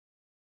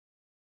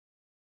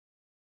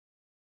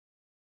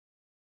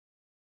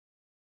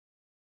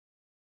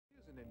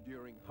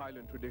enduring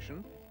Highland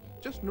tradition.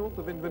 Just north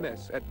of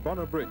Inverness at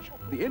Bonner Bridge,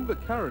 the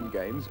Invercharron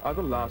Games are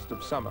the last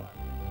of summer.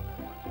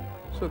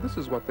 So this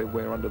is what they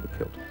wear under the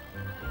kilt.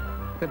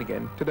 Then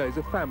again, today's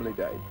a family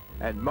day,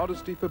 and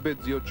modesty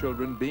forbids your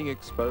children being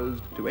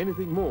exposed to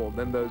anything more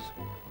than those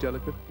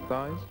delicate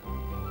thighs.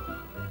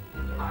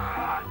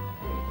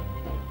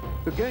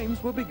 The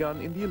games were begun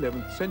in the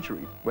 11th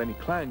century, when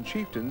clan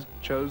chieftains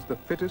chose the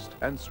fittest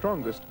and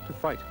strongest to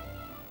fight.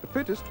 The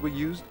fittest were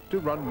used to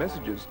run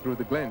messages through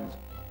the glens.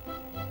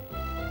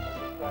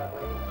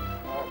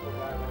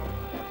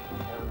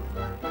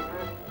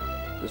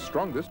 The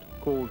strongest,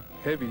 called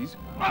heavies,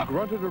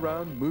 grunted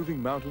around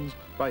moving mountains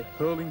by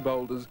hurling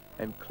boulders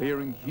and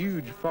clearing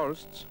huge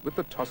forests with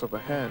the toss of a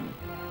hand.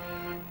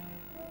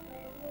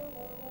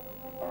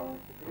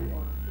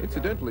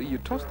 Incidentally, you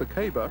toss the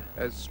caber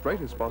as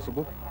straight as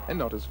possible and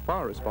not as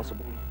far as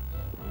possible.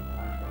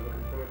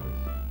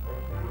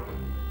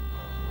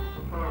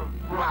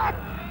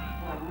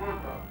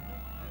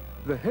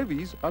 The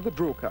heavies are the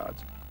draw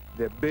cards.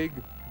 They're big,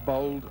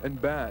 bold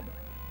and bad,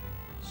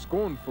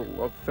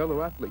 scornful of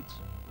fellow athletes.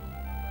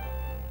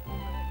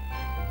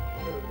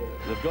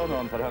 They've gone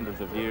on for hundreds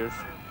of years,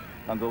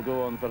 and they'll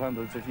go on for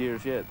hundreds of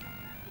years yet.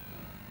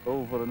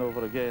 Over and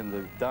over again,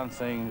 the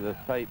dancing, the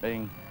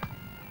piping,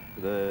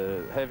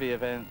 the heavy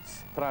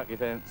events, track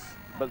events.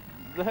 But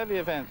the heavy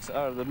events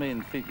are the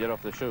main feature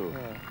of the show.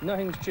 Yeah.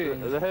 Nothing's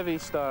changed. The heavy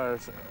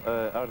stars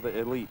are the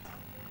elite.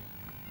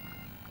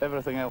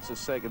 Everything else is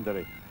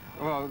secondary.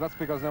 Well, that's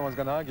because no one's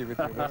going to argue with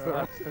you.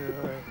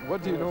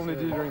 What do you normally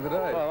do during the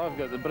day? Well, I've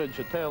got the Bridge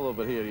Hotel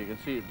over here. You can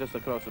see it just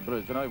across the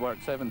bridge. And I work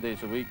 7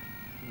 days a week,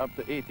 up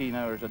to 18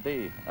 hours a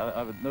day.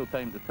 I've had no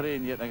time to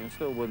train yet. I can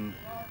still win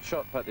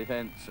shot put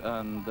events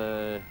and...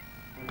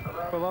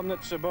 Well, I'm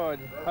not so bad.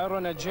 I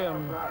run a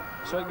gym,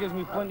 so it gives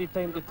me plenty of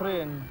time to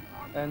train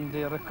and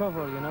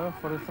recover, you know,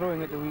 for the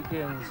throwing at the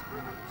weekends.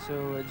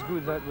 So it's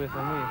good that way for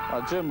me.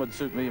 A gym would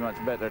suit me much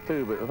better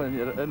too, but when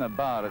you're in a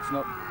bar, it's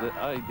not the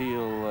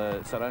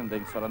ideal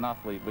surroundings for an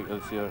athlete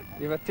because you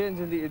have a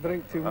tendency to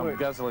drink too much. I'm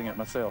guzzling it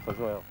myself as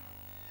well.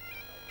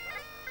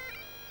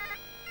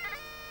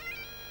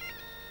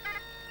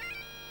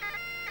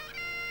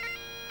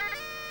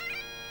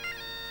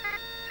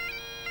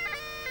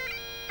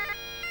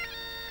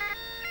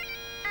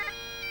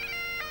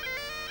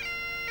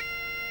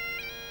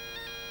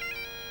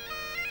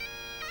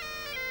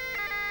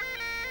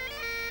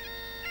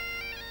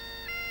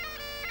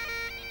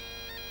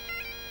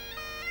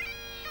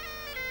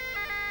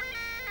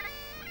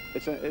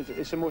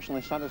 It's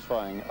emotionally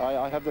satisfying.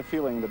 I have the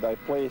feeling that I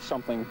play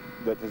something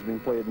that has been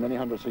played many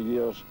hundreds of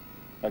years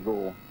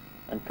ago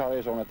and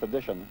carries on a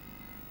tradition.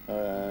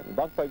 The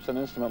bagpipe's an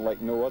instrument like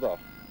no other.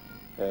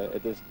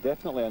 It is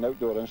definitely an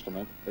outdoor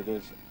instrument. It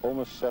is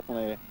almost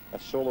certainly a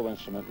solo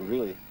instrument,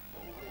 really.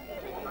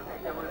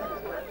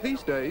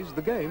 These days,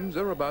 the games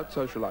are about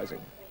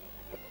socializing.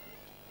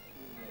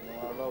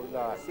 I love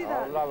that. See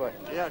that? I love it.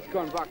 Yeah, it's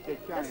going back to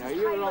China. This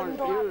is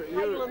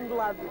Highland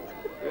lad.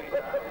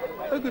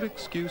 A good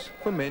excuse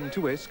for men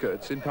to wear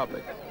skirts in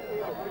public.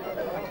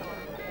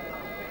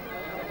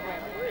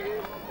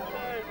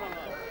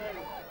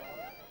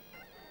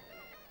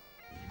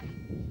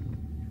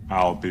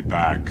 I'll be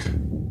back.